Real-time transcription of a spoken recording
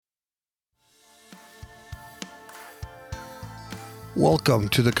Welcome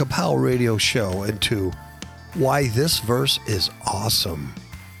to the Kapow Radio Show and to Why This Verse is Awesome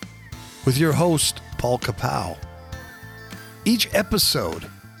with your host, Paul Kapow. Each episode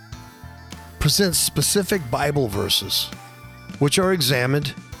presents specific Bible verses which are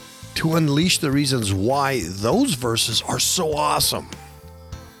examined to unleash the reasons why those verses are so awesome.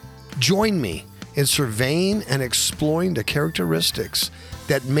 Join me in surveying and exploring the characteristics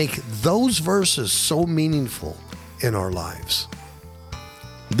that make those verses so meaningful in our lives.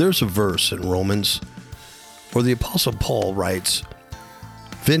 There's a verse in Romans where the Apostle Paul writes,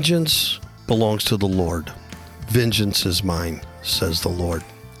 "Vengeance belongs to the Lord. Vengeance is mine, says the Lord."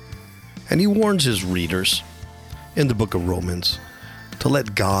 And he warns his readers in the book of Romans to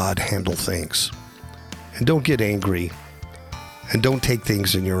let God handle things. And don't get angry. And don't take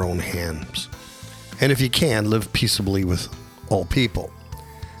things in your own hands. And if you can, live peaceably with all people.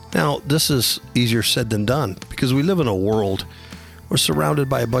 Now, this is easier said than done because we live in a world. We're surrounded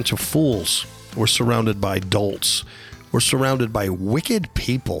by a bunch of fools. We're surrounded by dolts. We're surrounded by wicked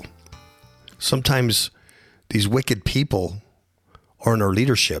people. Sometimes these wicked people are in our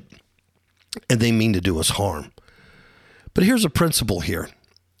leadership and they mean to do us harm. But here's a principle here.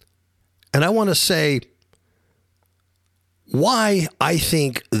 And I want to say why I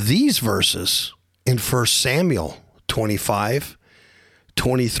think these verses in 1 Samuel 25,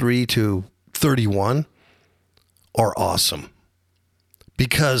 23 to 31 are awesome.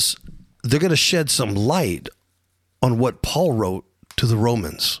 Because they're going to shed some light on what Paul wrote to the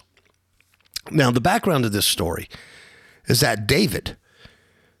Romans. Now, the background of this story is that David,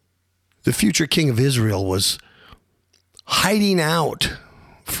 the future king of Israel, was hiding out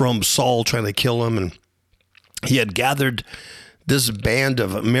from Saul trying to kill him. And he had gathered this band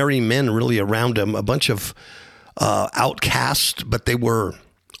of merry men really around him, a bunch of outcasts, but they were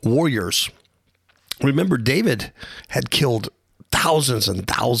warriors. Remember, David had killed thousands and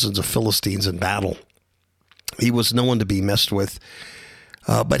thousands of Philistines in battle. He was no one to be messed with,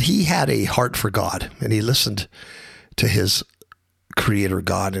 but he had a heart for God, and he listened to his creator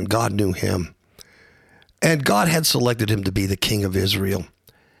God, and God knew him. And God had selected him to be the king of Israel.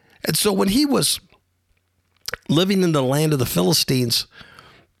 And so when he was living in the land of the Philistines,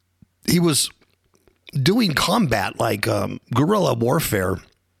 he was doing combat like guerrilla warfare.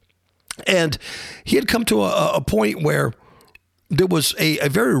 And he had come to a point where there was a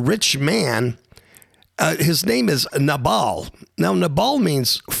very rich man. His name is Nabal. Now, Nabal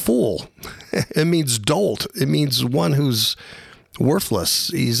means fool. It means dolt. It means one who's worthless.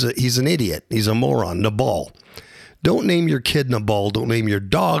 He's an idiot. He's a moron. Nabal. Don't name your kid Nabal. Don't name your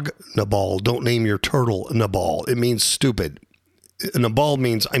dog Nabal. Don't name your turtle Nabal. It means stupid. Nabal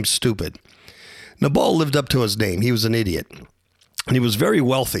means I'm stupid. Nabal lived up to his name. He was an idiot. And he was very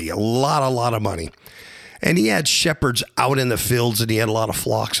wealthy, a lot of money. And he had shepherds out in the fields, and he had a lot of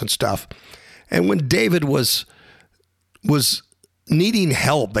flocks and stuff. And when David was needing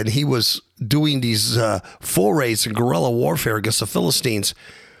help, and he was doing these forays in guerrilla warfare against the Philistines,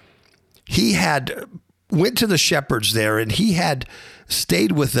 he had went to the shepherds there, and he had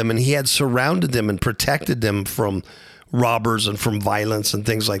stayed with them, and he had surrounded them and protected them from robbers and from violence and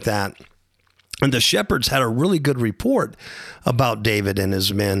things like that. And the shepherds had a really good report about David and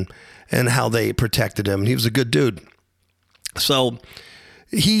his men and how they protected him. He was a good dude. So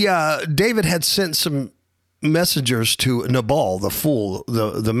David had sent some messengers to Nabal, the fool,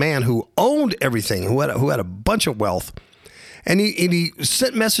 the man who owned everything, who had a bunch of wealth. And he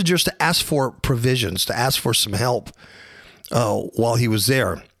sent messengers to ask for provisions, to ask for some help while he was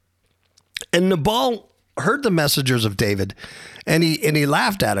there. And Nabal heard the messengers of David, and he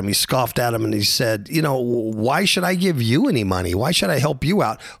laughed at him. He scoffed at him, and he said, why should I give you any money? Why should I help you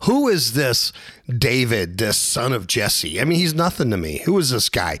out? Who is this David, this son of Jesse? I mean, he's nothing to me. Who is this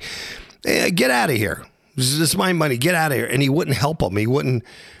guy? Get out of here. This is my money. Get out of here. And he wouldn't help him. He wouldn't,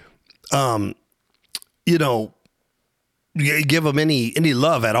 give him any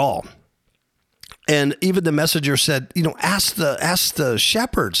love at all. And even the messenger said, ask the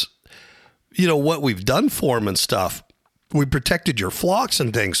shepherds, what we've done for him and stuff. We protected your flocks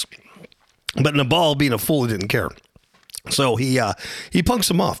and things. But Nabal, being a fool, he didn't care. So he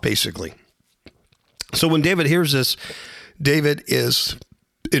punks him off, basically. So when David hears this, David is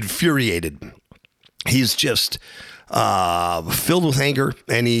infuriated. He's just filled with anger,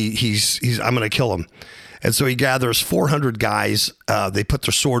 and he's I'm going to kill him. And so he gathers 400 guys. They put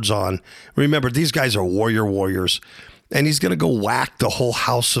their swords on. Remember, these guys are warriors. And he's going to go whack the whole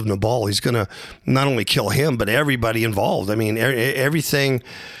house of Nabal. He's going to not only kill him, but everybody involved. I mean, everything,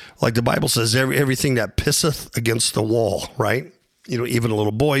 like the Bible says, everything that pisseth against the wall, right? Even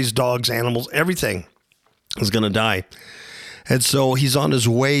little boys, dogs, animals, everything is going to die. And so he's on his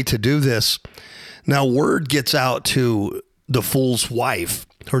way to do this. Now, word gets out to the fool's wife.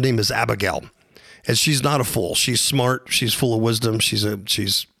 Her name is Abigail. And she's not a fool. She's smart. She's full of wisdom. She's a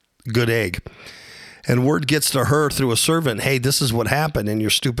good egg. And word gets to her through a servant, hey, this is what happened, and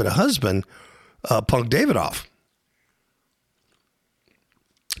your stupid husband punked David off.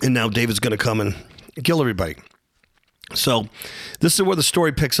 And now David's going to come and kill everybody. So this is where the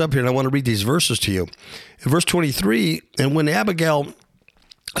story picks up here, and I want to read these verses to you. In verse 23, and when Abigail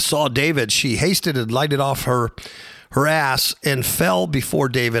saw David, she hasted and lighted off her ass and fell before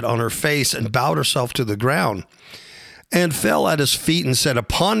David on her face and bowed herself to the ground and fell at his feet and said,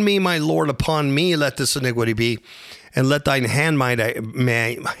 upon me, my Lord, upon me, let this iniquity be. And let thine handmaid,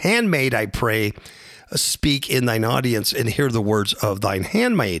 I pray, speak in thine audience and hear the words of thine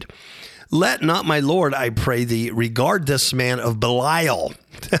handmaid. Let not my Lord, I pray thee, regard this man of Belial.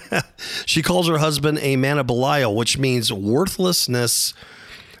 She calls her husband a man of Belial, which means worthlessness,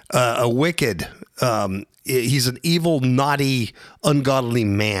 a wicked. He's an evil, naughty, ungodly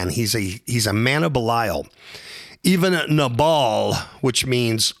man. He's a man of Belial. Even Nabal, which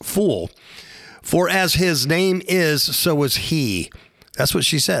means fool. For as his name is, so is he. That's what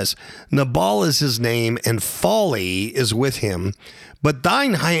she says. Nabal is his name, and folly is with him. But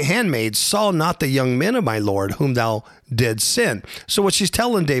thine handmaid saw not the young men of my Lord, whom thou didst sin. So what she's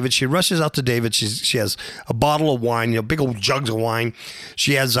telling David, she rushes out to David. She has a bottle of wine, big old jugs of wine.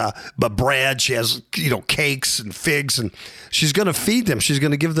 She has bread. She has, cakes and figs, and she's going to feed them. She's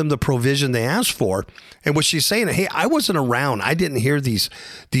going to give them the provision they asked for. And what she's saying, hey, I wasn't around. I didn't hear these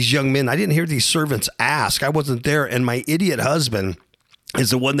young men. I didn't hear these servants ask. I wasn't there. And my idiot husband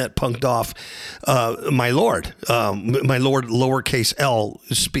is the one that punked off my Lord, lowercase l,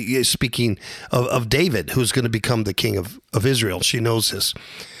 speaking of David, who's going to become the king of Israel. She knows this.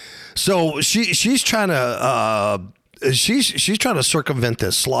 So she's trying to she's trying to circumvent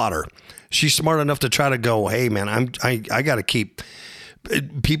this slaughter. She's smart enough to try to go, hey, man, I got to keep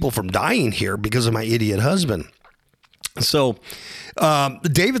people from dying here because of my idiot husband. So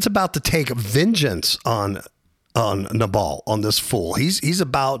David's about to take vengeance on Nabal, on this fool. He's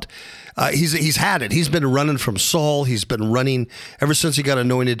about, he's had it. He's been running from Saul. He's been running ever since he got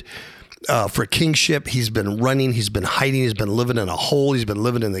anointed for kingship. He's been running. He's been hiding. He's been living in a hole. He's been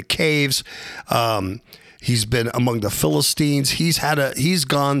living in the caves. He's been among the Philistines. He's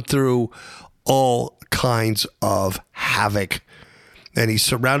gone through all kinds of havoc, and he's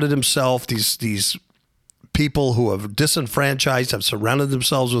surrounded himself. These people who have disenfranchised have surrounded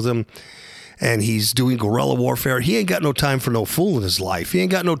themselves with him. And he's doing guerrilla warfare. He ain't got no time for no fool in his life. He ain't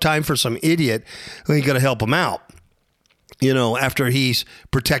got no time for some idiot who ain't going to help him out, after he's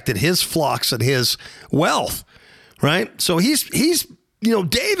protected his flocks and his wealth, right? So he's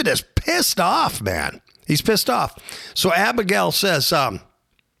David is pissed off, man. He's pissed off. So Abigail says, in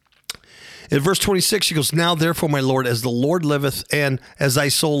verse 26, she goes, now therefore, my Lord, as the Lord liveth and as thy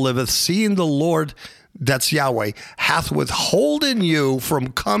soul liveth, seeing the Lord, that's Yahweh, hath withholden you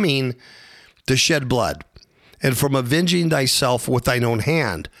from coming to shed blood, and from avenging thyself with thine own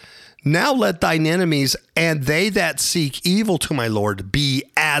hand. Now let thine enemies and they that seek evil to my Lord be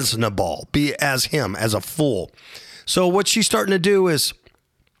as Nabal, be as him, as a fool. So what she's starting to do is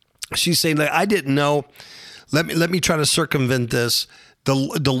she's saying, like, I didn't know. Let me try to circumvent this. The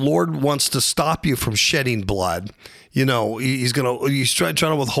Lord wants to stop you from shedding blood. He's trying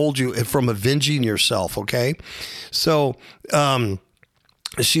to withhold you from avenging yourself. Okay, so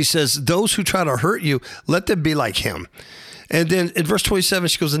she says, those who try to hurt you, let them be like him. And then in verse 27,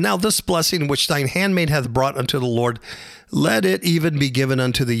 she goes, and now this blessing which thine handmaid hath brought unto the Lord, let it even be given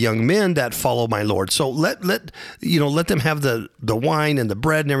unto the young men that follow my Lord. So let them have the wine and the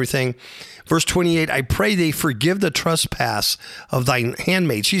bread and everything. Verse 28, I pray thee forgive the trespass of thine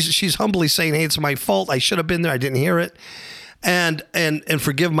handmaid. She's humbly saying, hey, it's my fault. I should have been there. I didn't hear it. And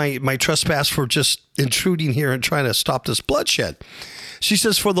forgive my trespass for just intruding here and trying to stop this bloodshed. She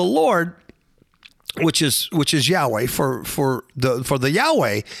says, for the Lord, which is Yahweh, for the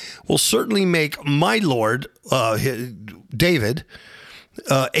Yahweh will certainly make my Lord, David,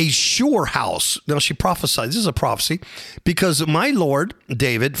 a sure house. Now she prophesied, this is a prophecy, because my Lord,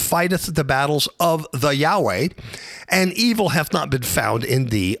 David, fighteth the battles of the Yahweh, and evil hath not been found in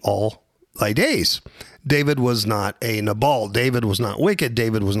thee all thy days. David was not a Nabal. David was not wicked.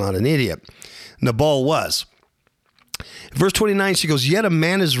 David was not an idiot. Nabal was. Verse 29, she goes, yet a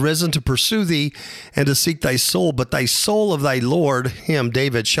man is risen to pursue thee and to seek thy soul, but thy soul of thy Lord, him,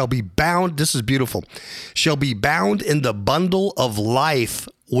 David, shall be bound, this is beautiful, shall be bound in the bundle of life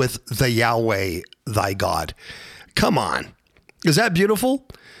with the Yahweh, thy God. Come on. Is that beautiful?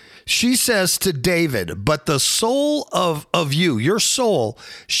 She says to David, but the soul of you, your soul,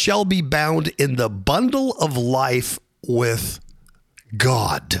 shall be bound in the bundle of life with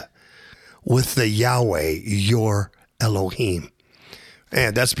God, with the Yahweh, your Elohim.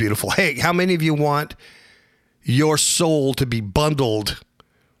 And that's beautiful. Hey, how many of you want your soul to be bundled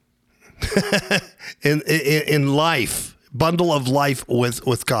in life, bundle of life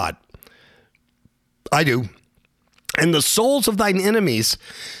with God? I do. And the souls of thine enemies,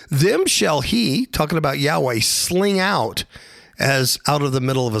 them shall he, talking about Yahweh, sling out as out of the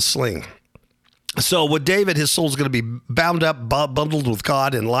middle of a sling. So with David, his soul's going to be bound up, bundled with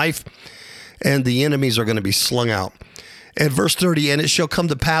God in life, and the enemies are going to be slung out. And verse 30, and it shall come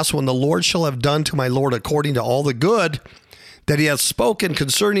to pass when the Lord shall have done to my Lord according to all the good that he hath spoken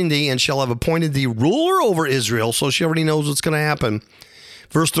concerning thee, and shall have appointed thee ruler over Israel. So she already knows what's going to happen.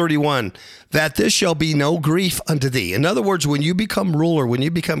 Verse 31, that this shall be no grief unto thee. In other words, when you become ruler, when you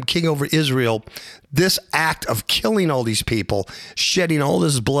become king over Israel, this act of killing all these people, shedding all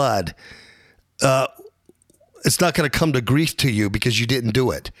this blood, it's not going to come to grief to you because you didn't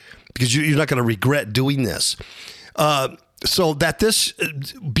do it, because you're not going to regret doing this. So that this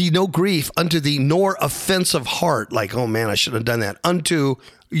be no grief unto thee, nor offense of heart, like, oh man, I should have done that, unto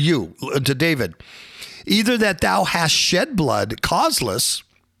you, to David. Either that thou hast shed blood causeless,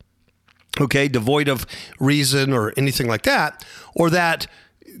 okay, devoid of reason or anything like that, or that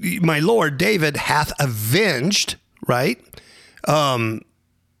my Lord David hath avenged, right? To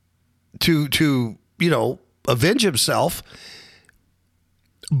avenge himself.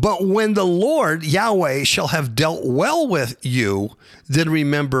 But when the Lord Yahweh shall have dealt well with you, then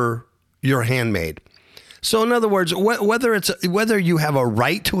remember your handmaid. So in other words, whether you have a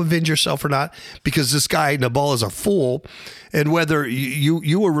right to avenge yourself or not, because this guy Nabal is a fool, and whether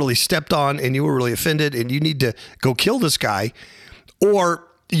you were really stepped on and you were really offended and you need to go kill this guy, or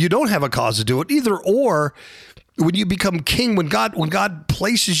you don't have a cause to do it, either or, when you become king, when God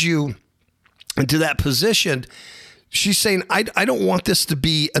places you into that position, she's saying, I don't want this to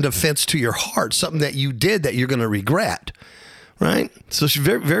be an offense to your heart, something that you did that you're going to regret. Right? So she's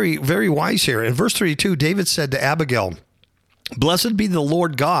very, very, very wise here. In verse 32, David said to Abigail, blessed be the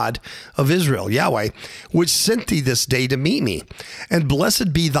Lord God of Israel, Yahweh, which sent thee this day to meet me. And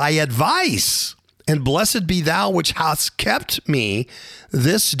blessed be thy advice. And blessed be thou which hast kept me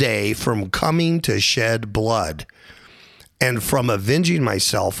this day from coming to shed blood and from avenging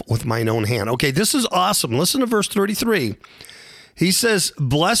myself with mine own hand. Okay, this is awesome. Listen to verse 33. He says,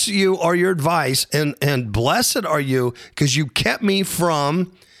 blessed you are your advice, and blessed are you because you kept me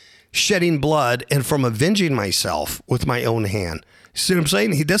from shedding blood and from avenging myself with my own hand. See what I'm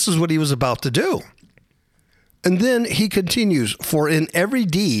saying? This is what he was about to do. And then he continues, for in every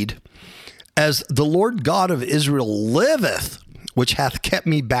deed, as the Lord God of Israel liveth, which hath kept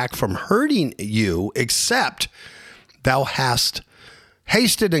me back from hurting you, except thou hast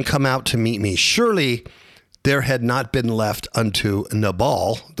hasted and come out to meet me. Surely there had not been left unto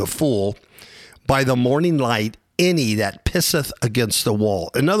Nabal, the fool, by the morning light, any that pisseth against the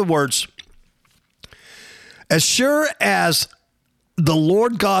wall. In other words, as sure as the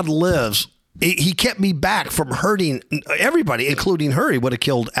Lord God lives, he kept me back from hurting everybody, including her. He would have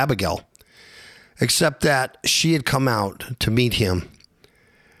killed Abigail, except that she had come out to meet him.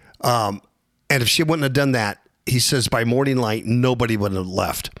 And if she wouldn't have done that, he says, by morning light, nobody would have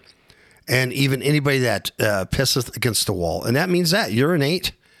left. And even anybody that pisseth against the wall. And that means that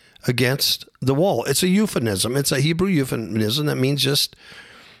urinate against the wall. It's a euphemism. It's a Hebrew euphemism that means just,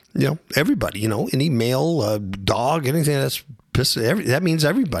 everybody, any male, dog, anything that's pissed, that means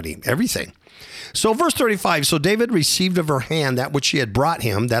everybody, everything. So verse 35, so David received of her hand that which she had brought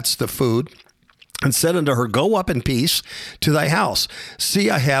him, that's the food, and said unto her, go up in peace to thy house. See,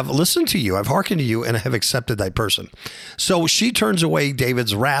 I have listened to you, I've hearkened to you, and I have accepted thy person. So she turns away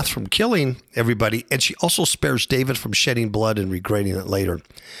David's wrath from killing everybody, and she also spares David from shedding blood and regretting it later.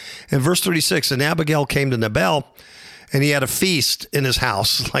 In verse 36, and Abigail came to Nabal, and he had a feast in his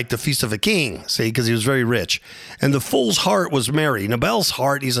house, like the feast of a king, see, because he was very rich. And the fool's heart was merry. Nabal's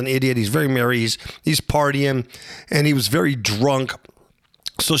heart, he's an idiot, he's very merry, he's partying, and he was very drunk.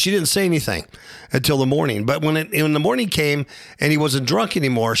 So she didn't say anything until the morning. But when the morning came and he wasn't drunk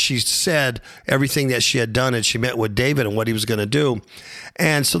anymore, she said everything that she had done, and she met with David and what he was going to do.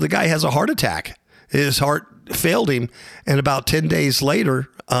 And so the guy has a heart attack. His heart failed him. And about 10 days later,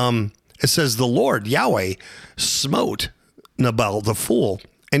 it says the Lord, Yahweh, smote Nabal, the fool,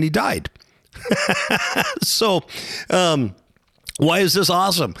 and he died. So Why is this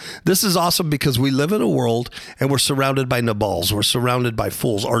awesome? This is awesome because we live in a world and we're surrounded by Nabals. We're surrounded by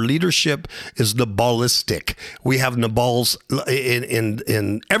fools. Our leadership is Nabalistic. We have Nabals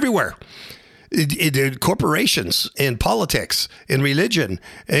in everywhere. In corporations, in politics, in religion,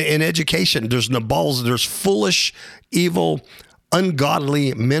 in education. There's Nabals. There's foolish, evil,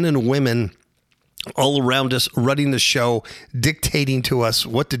 ungodly men and women all around us, running the show, dictating to us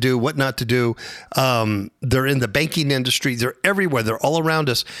what to do, what not to do. They're in the banking industry. They're everywhere. They're all around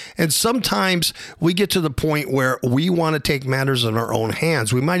us. And sometimes we get to the point where we want to take matters in our own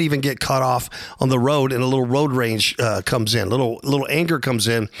hands. We might even get caught off on the road and a little road rage comes in, little anger comes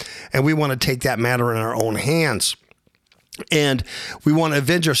in, and we want to take that matter in our own hands. And we want to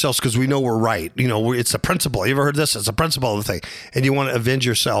avenge ourselves because we know we're right. You know, it's a principle. You ever heard this? It's a principle of the thing. And you want to avenge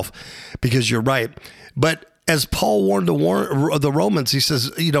yourself because you're right. But as Paul warned the Romans, he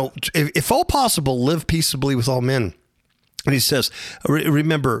says, you know, if all possible, live peaceably with all men. And he says,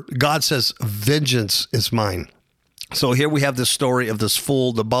 remember, God says, vengeance is mine. So here we have this story of this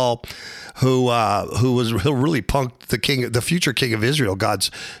fool, Nabal, who really punked the future king of Israel,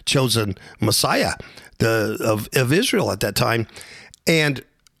 God's chosen Messiah of Israel at that time, and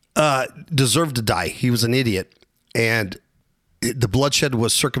deserved to die. He was an idiot, and the bloodshed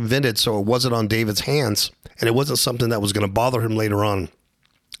was circumvented, so it wasn't on David's hands, and it wasn't something that was going to bother him later on.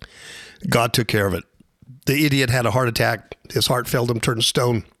 God took care of it. The idiot had a heart attack. His heart failed him, turned to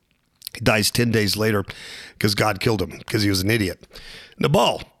stone. He dies 10 days later because God killed him because he was an idiot.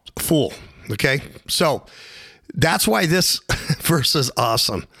 Nabal, a fool. Okay, so that's why this verse is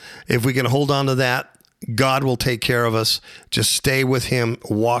awesome. If we can hold on to that, God will take care of us. Just stay with him,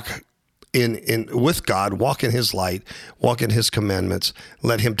 walk with God, walk in his light, walk in his commandments.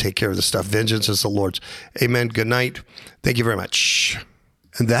 Let him take care of the stuff. Vengeance is the Lord's. Amen. Good night. Thank you very much.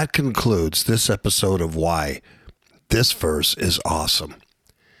 And that concludes this episode of Why This Verse is Awesome.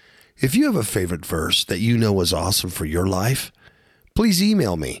 If you have a favorite verse that you know is awesome for your life, please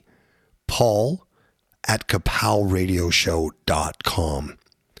email me, paul@kapowradioshow.com.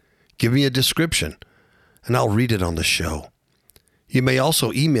 Give me a description, and I'll read it on the show. You may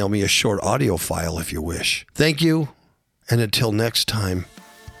also email me a short audio file if you wish. Thank you, and until next time,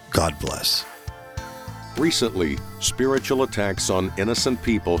 God bless. Recently, spiritual attacks on innocent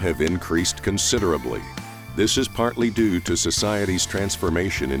people have increased considerably. This is partly due to society's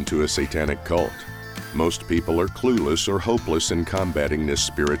transformation into a satanic cult. Most people are clueless or hopeless in combating this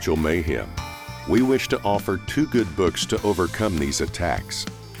spiritual mayhem. We wish to offer 2 good books to overcome these attacks.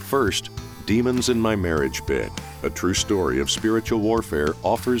 First, Demons in My Marriage Bed, a true story of spiritual warfare,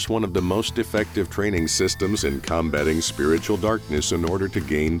 offers one of the most effective training systems in combating spiritual darkness in order to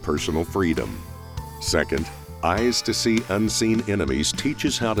gain personal freedom. Second, Eyes to See Unseen Enemies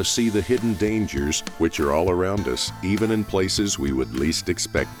teaches how to see the hidden dangers which are all around us, even in places we would least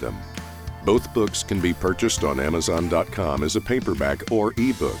expect them. Both books can be purchased on Amazon.com as a paperback or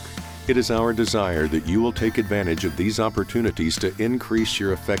ebook. It is our desire that you will take advantage of these opportunities to increase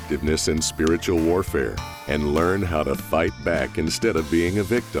your effectiveness in spiritual warfare and learn how to fight back instead of being a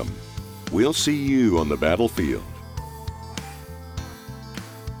victim. We'll see you on the battlefield.